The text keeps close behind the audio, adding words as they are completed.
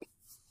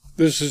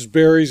This is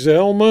Barry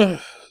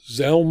Zalma,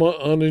 Zalma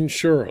on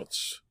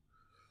Insurance.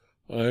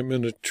 I'm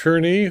an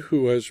attorney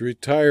who has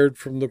retired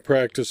from the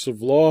practice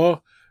of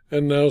law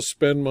and now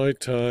spend my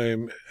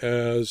time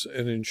as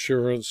an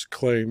insurance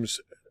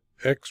claims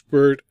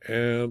expert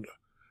and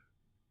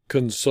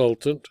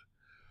consultant,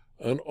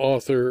 an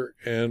author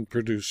and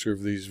producer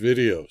of these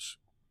videos.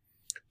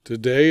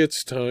 Today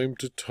it's time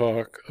to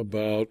talk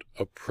about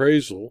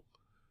appraisal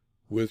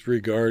with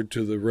regard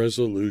to the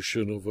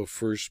resolution of a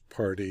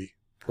first-party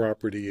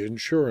property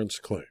insurance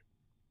claim.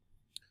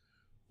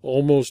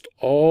 Almost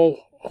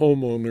all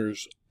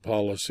homeowners'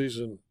 policies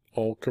and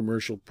all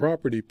commercial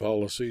property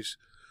policies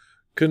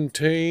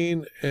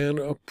contain an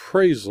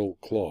appraisal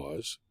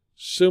clause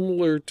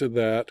similar to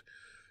that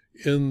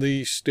in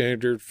the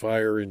standard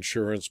fire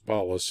insurance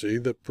policy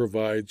that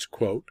provides,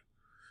 quote,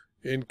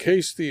 "In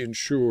case the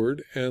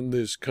insured and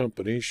this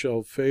company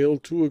shall fail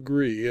to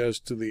agree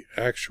as to the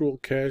actual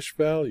cash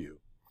value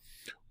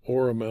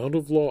or amount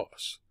of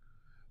loss,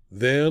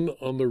 then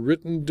on the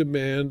written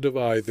demand of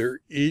either,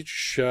 each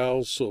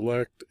shall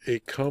select a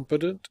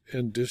competent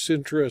and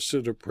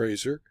disinterested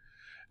appraiser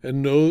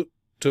and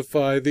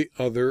notify the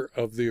other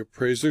of the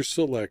appraiser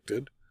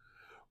selected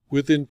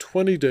within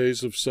 20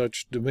 days of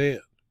such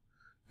demand.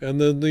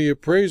 And then the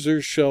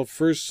appraiser shall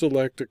first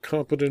select a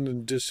competent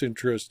and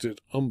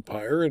disinterested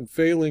umpire, and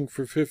failing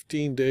for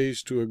 15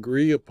 days to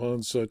agree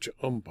upon such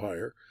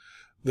umpire,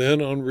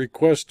 then on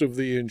request of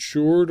the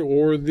insured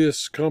or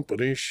this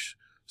company,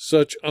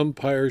 such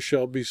umpire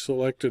shall be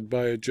selected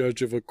by a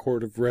judge of a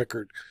court of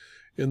record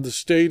in the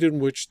state in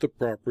which the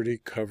property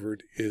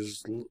covered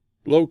is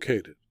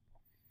located.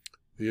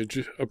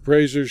 The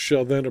appraisers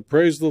shall then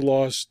appraise the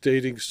loss,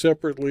 stating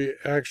separately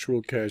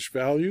actual cash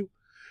value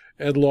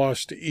and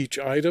loss to each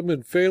item,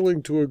 and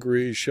failing to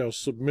agree shall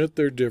submit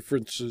their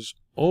differences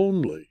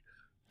only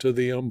to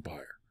the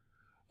umpire.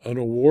 An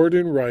award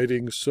in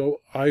writing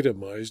so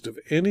itemized of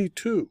any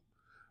two,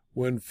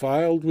 when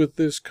filed with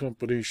this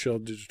company, shall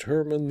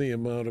determine the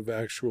amount of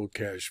actual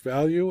cash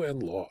value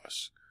and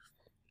loss.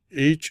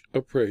 Each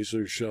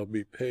appraiser shall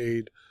be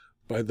paid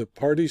by the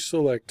party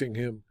selecting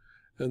him,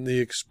 and the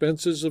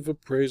expenses of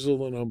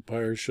appraisal and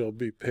umpire shall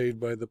be paid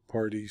by the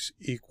parties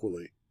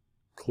equally."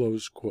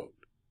 Close quote.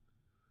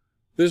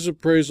 This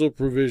appraisal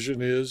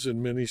provision is,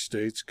 in many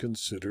states,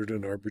 considered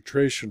an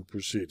arbitration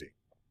proceeding.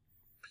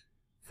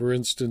 For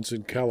instance,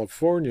 in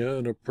California,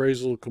 an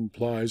appraisal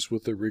complies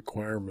with the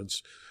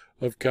requirements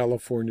of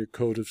California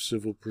Code of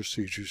Civil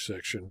Procedure,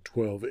 Section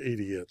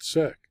 1280 et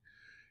seq.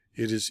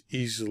 It is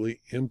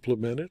easily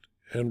implemented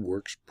and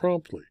works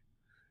promptly.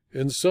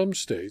 In some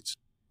states,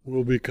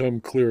 will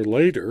become clear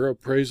later,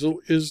 appraisal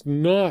is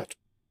not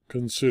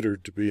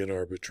considered to be an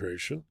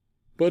arbitration,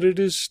 but it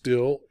is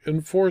still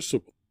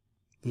enforceable.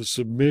 The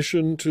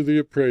submission to the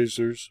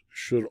appraisers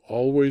should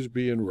always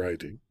be in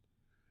writing,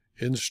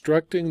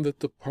 instructing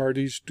that the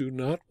parties do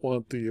not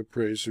want the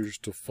appraisers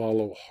to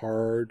follow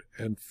hard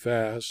and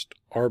fast,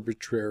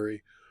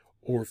 arbitrary,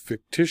 or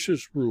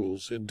fictitious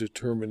rules in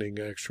determining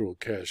actual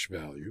cash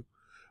value,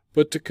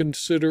 but to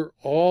consider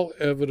all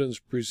evidence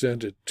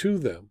presented to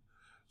them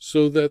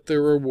so that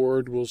their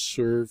award will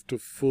serve to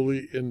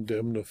fully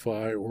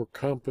indemnify or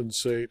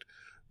compensate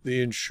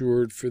the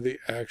insured for the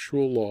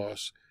actual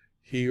loss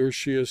he or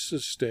she has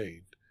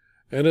sustained,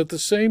 and at the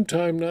same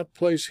time not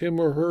place him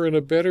or her in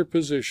a better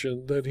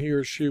position than he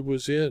or she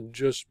was in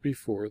just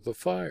before the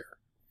fire.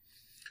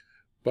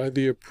 By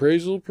the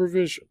appraisal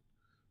provision,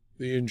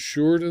 the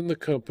insured and the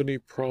company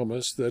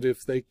promise that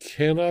if they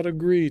cannot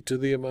agree to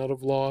the amount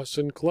of loss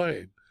and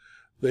claim,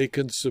 they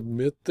can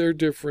submit their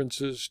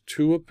differences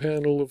to a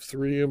panel of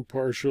 3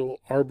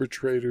 impartial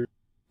arbitrators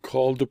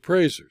called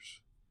appraisers.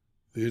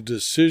 The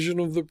decision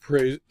of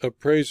the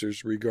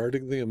appraisers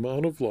regarding the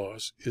amount of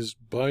loss is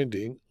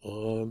binding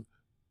on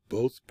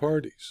both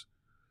parties.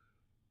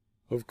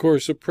 Of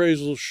course,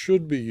 appraisal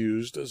should be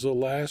used as a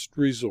last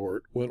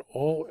resort when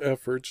all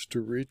efforts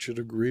to reach an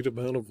agreed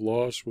amount of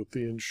loss with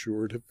the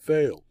insured have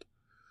failed.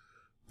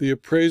 The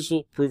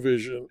appraisal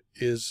provision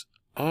is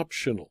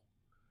optional,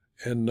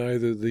 and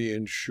neither the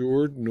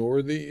insured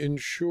nor the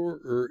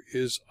insurer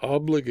is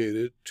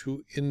obligated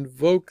to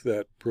invoke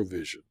that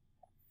provision.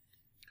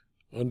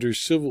 Under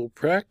civil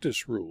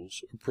practice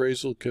rules,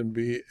 appraisal can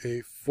be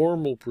a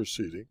formal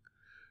proceeding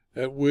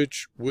at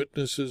which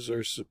witnesses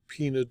are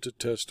subpoenaed to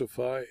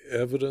testify.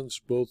 Evidence,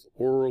 both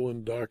oral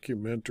and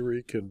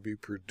documentary, can be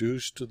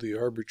produced to the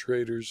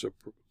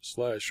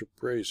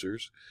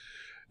arbitrators/appraisers,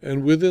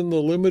 and within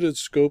the limited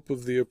scope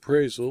of the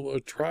appraisal, a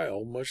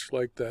trial, much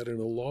like that in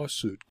a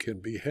lawsuit, can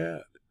be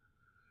had.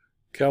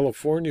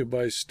 California,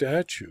 by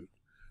statute,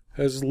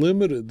 has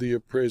limited the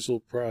appraisal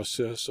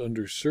process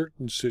under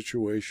certain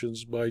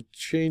situations by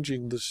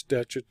changing the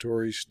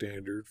statutory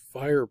standard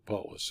fire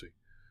policy.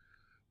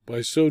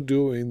 By so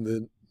doing,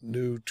 the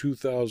new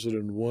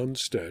 2001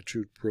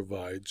 statute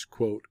provides,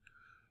 quote,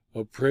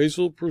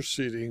 "Appraisal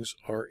proceedings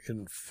are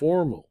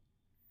informal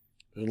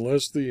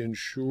unless the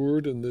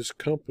insured and this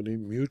company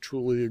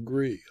mutually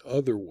agree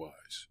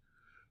otherwise.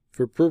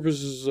 For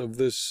purposes of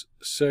this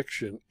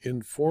section,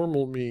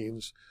 informal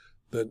means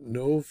that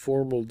no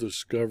formal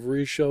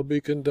discovery shall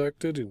be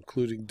conducted,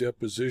 including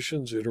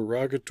depositions,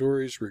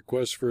 interrogatories,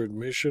 requests for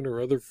admission,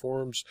 or other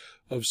forms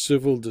of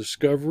civil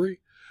discovery.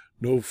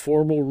 No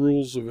formal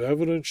rules of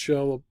evidence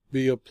shall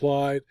be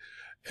applied,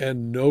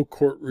 and no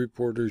court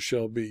reporter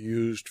shall be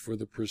used for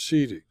the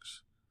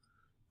proceedings.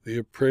 The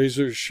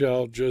appraisers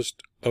shall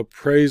just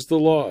appraise the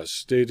loss,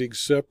 stating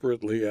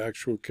separately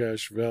actual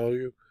cash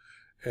value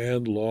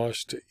and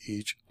loss to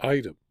each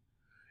item.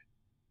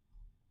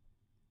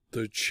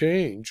 The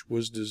change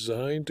was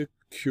designed to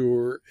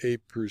cure a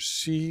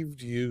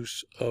perceived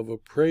use of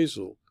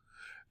appraisal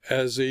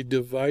as a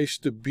device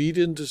to beat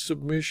into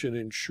submission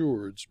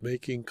insureds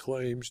making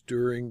claims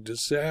during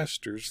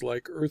disasters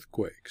like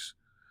earthquakes.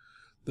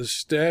 The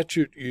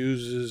statute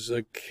uses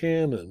a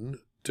cannon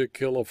to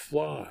kill a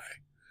fly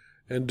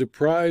and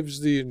deprives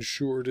the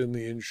insured and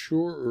the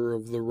insurer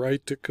of the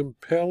right to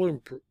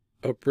compel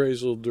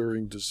appraisal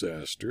during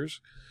disasters,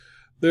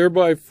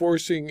 thereby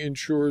forcing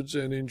insureds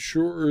and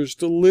insurers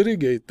to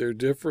litigate their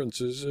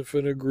differences if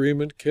an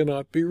agreement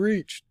cannot be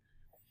reached.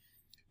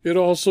 It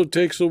also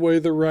takes away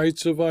the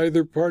rights of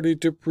either party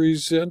to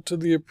present to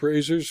the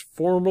appraisers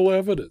formal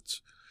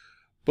evidence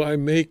by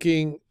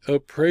making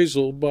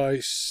appraisal by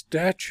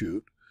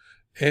statute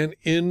an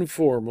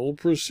informal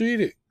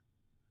proceeding.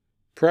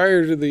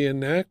 Prior to the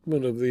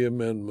enactment of the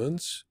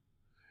amendments,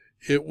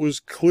 it was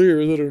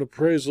clear that an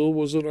appraisal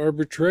was an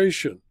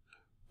arbitration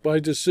by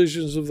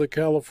decisions of the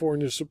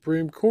California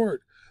Supreme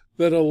Court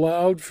that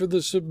allowed for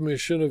the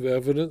submission of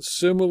evidence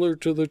similar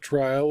to the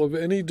trial of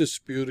any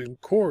dispute in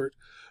court,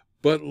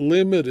 but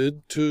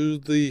limited to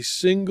the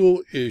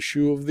single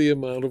issue of the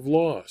amount of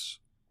loss.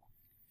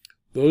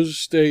 Those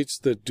states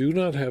that do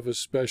not have a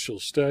special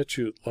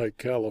statute like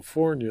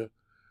California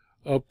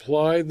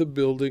apply the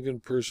building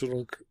and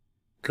personal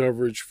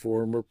coverage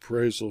form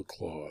appraisal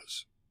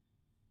clause.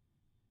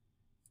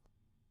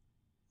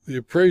 The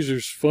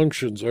appraiser's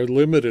functions are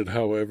limited,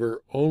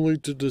 however, only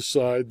to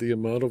decide the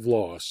amount of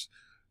loss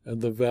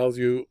and the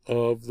value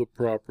of the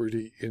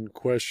property in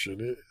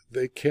question.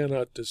 They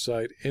cannot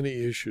decide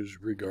any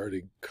issues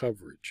regarding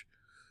coverage.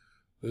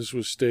 This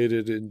was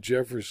stated in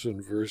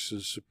Jefferson v.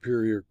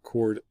 Superior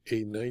Court,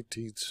 a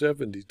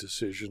 1970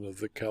 decision of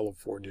the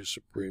California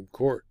Supreme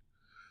Court.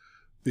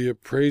 The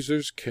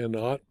appraisers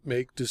cannot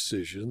make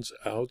decisions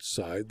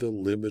outside the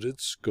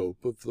limited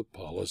scope of the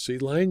policy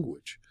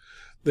language.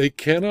 They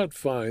cannot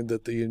find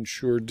that the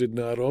insured did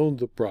not own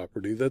the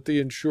property, that the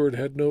insured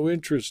had no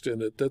interest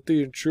in it, that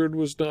the insured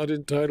was not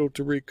entitled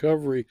to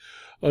recovery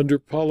under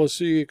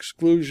policy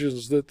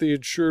exclusions, that the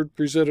insured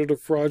presented a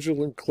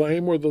fraudulent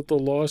claim, or that the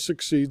loss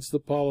exceeds the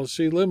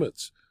policy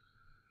limits.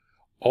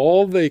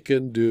 All they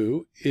can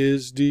do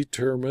is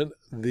determine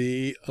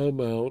the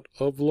amount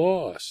of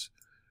loss.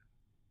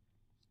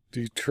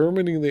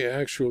 Determining the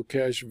actual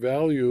cash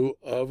value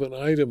of an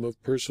item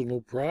of personal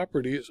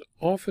property is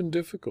often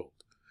difficult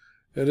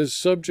and is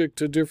subject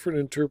to different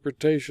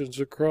interpretations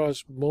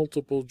across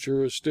multiple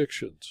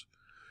jurisdictions.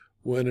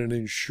 When an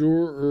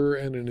insurer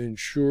and an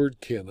insured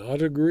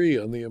cannot agree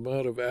on the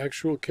amount of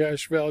actual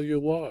cash value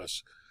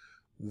loss,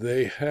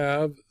 they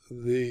have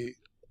the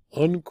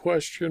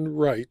unquestioned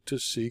right to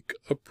seek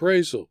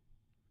appraisal.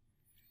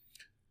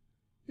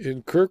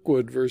 In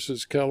Kirkwood v.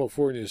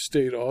 California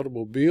State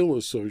Automobile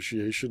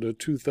Association, a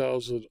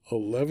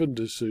 2011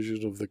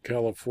 decision of the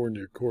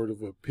California Court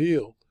of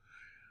Appeal,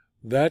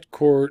 that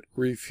court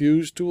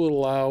refused to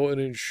allow an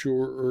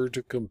insurer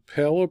to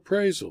compel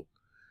appraisal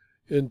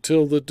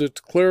until the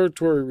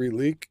declaratory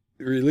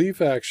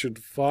relief action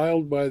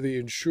filed by the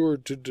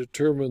insured to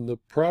determine the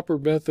proper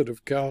method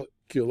of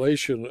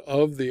calculation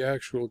of the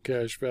actual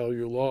cash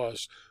value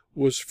loss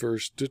was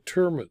first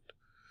determined.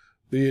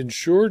 The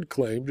insured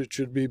claimed it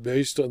should be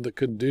based on the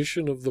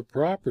condition of the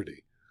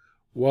property,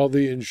 while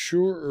the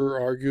insurer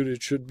argued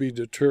it should be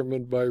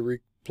determined by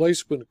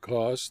replacement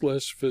costs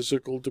less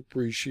physical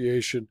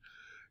depreciation,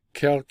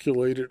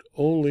 calculated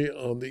only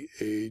on the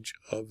age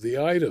of the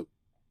item.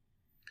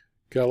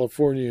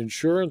 California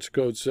Insurance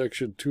Code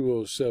Section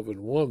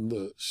 2071,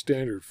 the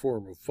standard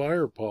form of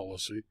fire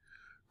policy,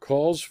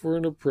 calls for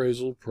an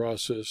appraisal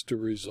process to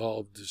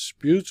resolve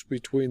disputes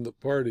between the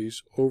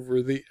parties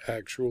over the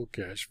actual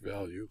cash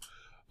value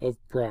of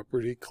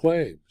property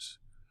claims.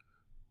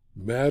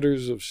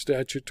 Matters of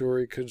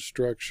statutory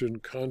construction,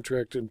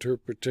 contract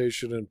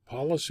interpretation, and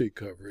policy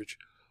coverage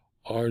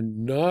are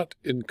not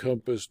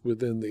encompassed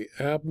within the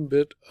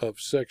ambit of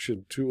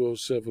Section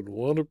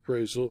 2071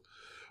 appraisal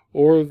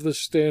or of the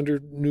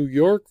standard New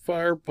York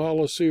fire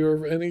policy or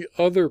of any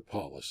other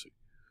policy.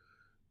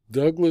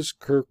 Douglas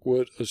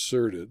Kirkwood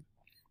asserted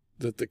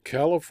that the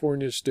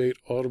California State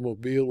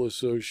Automobile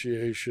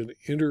Association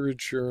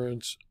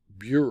Interinsurance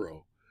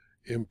Bureau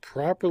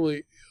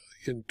improperly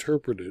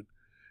interpreted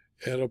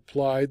and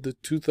applied the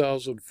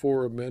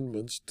 2004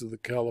 amendments to the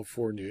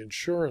California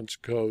Insurance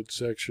Code,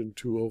 Section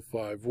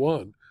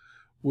 2051,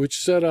 which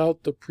set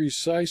out the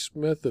precise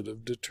method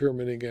of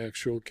determining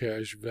actual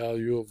cash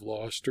value of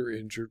lost or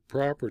injured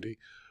property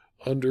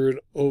under an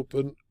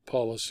open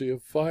policy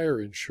of fire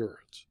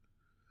insurance.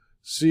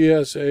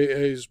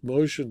 CSAA's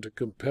motion to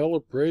compel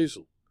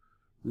appraisal,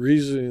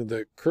 reasoning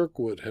that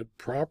Kirkwood had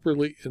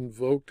properly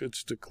invoked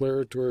its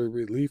declaratory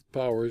relief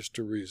powers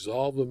to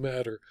resolve a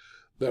matter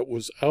that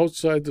was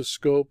outside the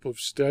scope of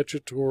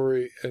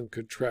statutory and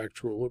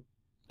contractual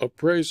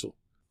appraisal.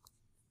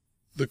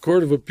 The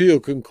Court of Appeal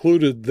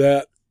concluded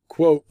that,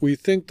 quote, "We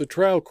think the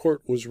trial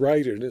court was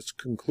right in its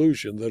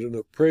conclusion that an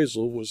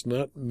appraisal was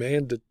not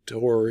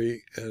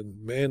mandatory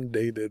and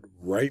mandated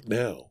right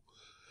now,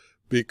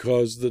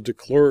 because the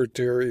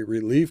declaratory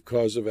relief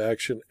cause of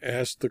action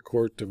asked the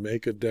court to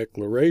make a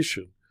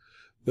declaration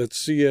that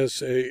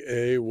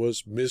CSAA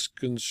was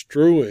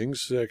misconstruing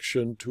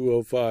Section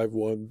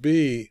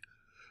 205(1)B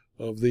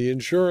of the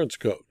Insurance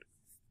Code.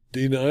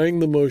 Denying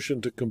the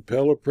motion to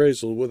compel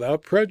appraisal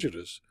without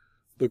prejudice,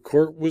 the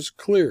court was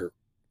clear,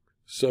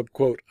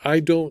 subquote, I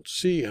don't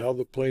see how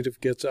the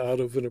plaintiff gets out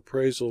of an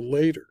appraisal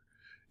later.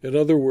 In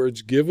other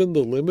words, given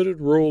the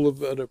limited role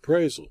of an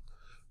appraisal,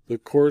 the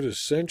court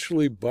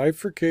essentially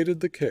bifurcated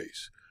the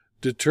case,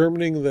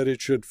 determining that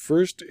it should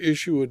first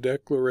issue a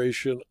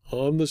declaration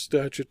on the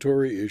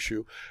statutory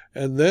issue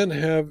and then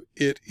have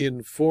it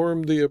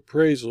inform the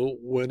appraisal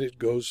when it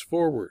goes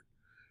forward.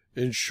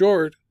 In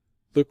short,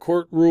 the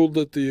court ruled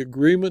that the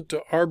agreement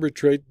to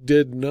arbitrate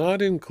did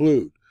not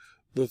include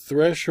the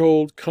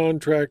threshold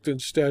contract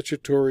and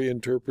statutory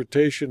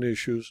interpretation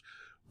issues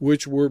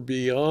which were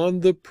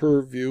beyond the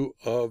purview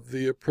of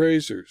the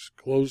appraisers,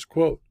 close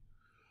quote.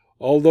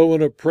 Although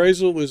an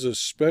appraisal is a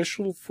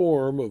special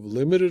form of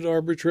limited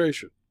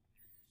arbitration,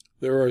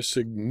 there are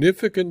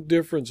significant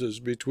differences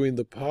between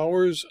the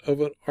powers of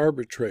an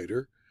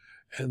arbitrator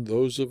and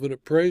those of an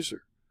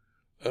appraiser.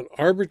 An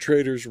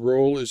arbitrator's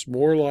role is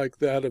more like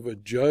that of a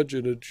judge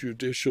in a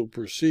judicial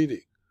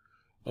proceeding.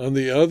 On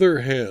the other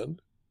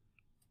hand,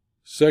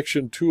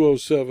 Section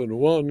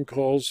 207(1)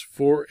 calls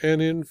for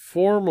an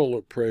informal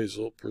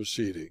appraisal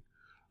proceeding,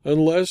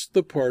 unless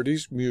the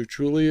parties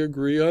mutually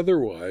agree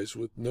otherwise,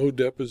 with no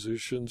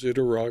depositions,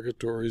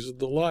 interrogatories, and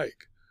the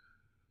like.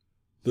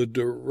 The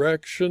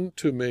direction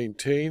to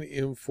maintain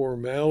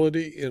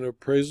informality in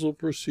appraisal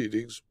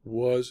proceedings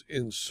was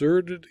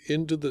inserted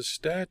into the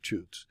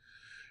statutes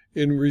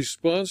in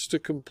response to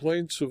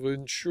complaints of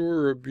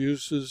insurer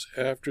abuses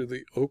after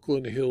the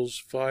Oakland Hills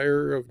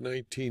fire of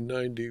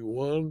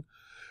 1991,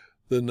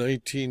 the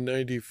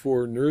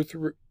 1994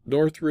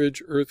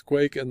 Northridge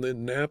earthquake, and the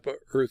Napa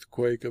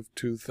earthquake of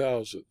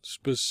 2000.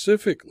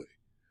 Specifically,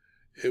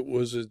 it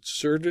was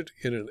inserted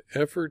in an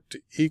effort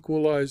to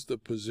equalize the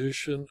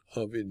position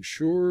of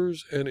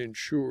insurers and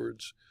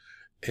insureds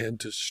and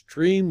to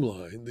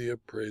streamline the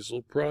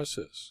appraisal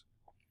process.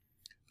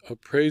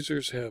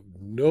 Appraisers have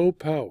no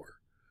power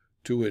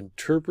to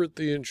interpret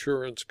the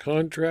insurance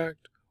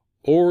contract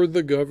or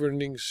the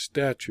governing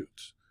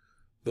statutes.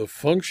 The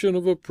function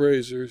of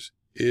appraisers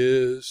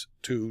is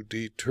to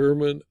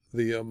determine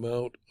the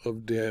amount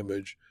of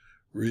damage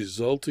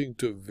resulting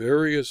to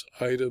various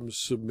items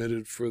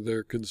submitted for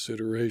their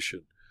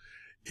consideration.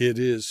 It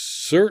is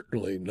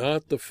certainly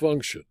not the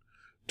function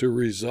to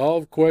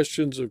resolve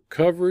questions of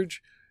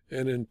coverage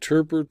and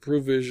interpret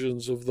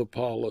provisions of the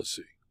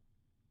policy.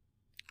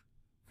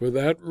 For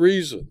that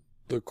reason,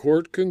 the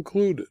court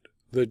concluded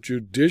that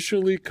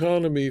judicial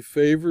economy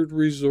favored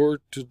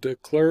resort to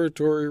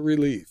declaratory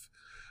relief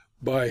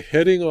by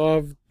heading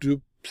off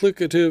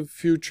duplicative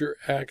future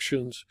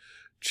actions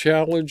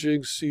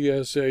challenging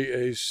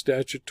CSAA's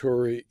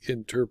statutory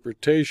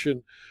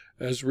interpretation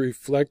as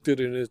reflected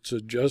in its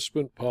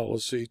adjustment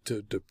policy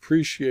to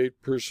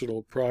depreciate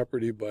personal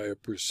property by a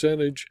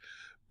percentage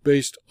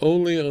based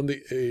only on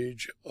the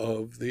age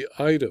of the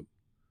item.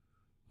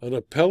 An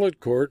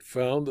appellate court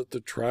found that the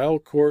trial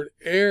court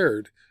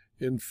erred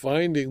in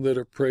finding that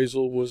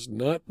appraisal was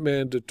not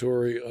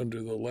mandatory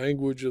under the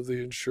language of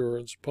the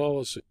insurance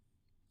policy.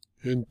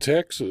 In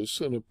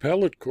Texas, an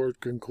appellate court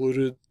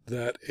concluded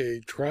that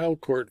a trial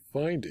court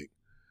finding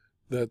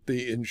that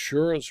the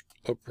insurance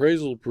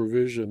appraisal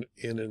provision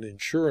in an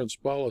insurance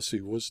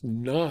policy was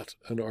not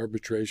an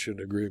arbitration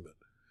agreement.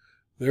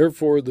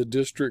 Therefore, the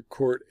district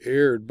court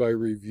erred by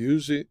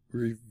reviewing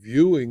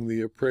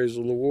the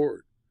appraisal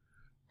award.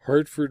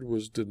 Hartford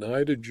was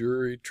denied a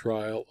jury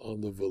trial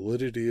on the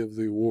validity of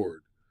the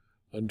award.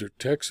 Under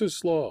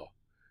Texas law,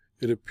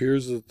 it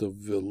appears that the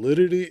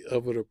validity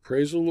of an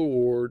appraisal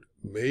award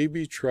may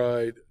be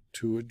tried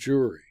to a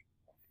jury.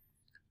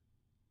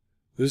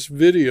 This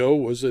video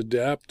was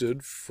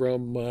adapted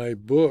from my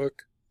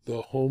book,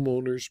 The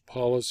Homeowner's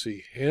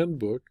Policy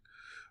Handbook,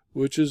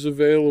 which is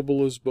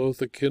available as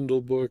both a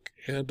Kindle book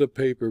and a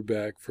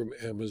paperback from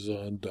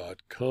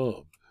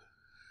Amazon.com,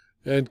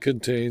 and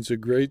contains a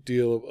great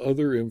deal of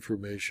other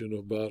information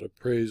about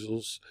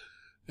appraisals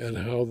and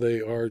how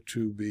they are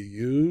to be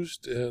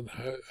used and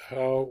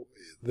how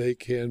they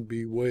can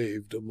be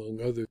waived, among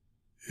others.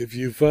 If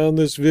you found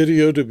this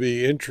video to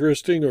be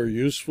interesting or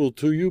useful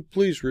to you,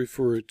 please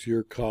refer it to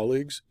your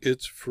colleagues.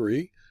 It's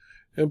free.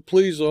 And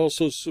please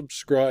also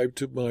subscribe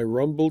to my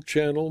Rumble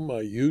channel,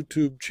 my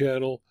YouTube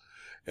channel,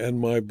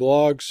 and my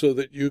blog so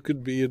that you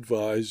can be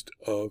advised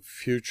of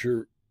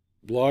future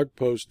blog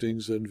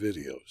postings, and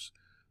videos.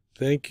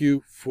 Thank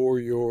you for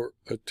your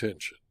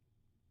attention.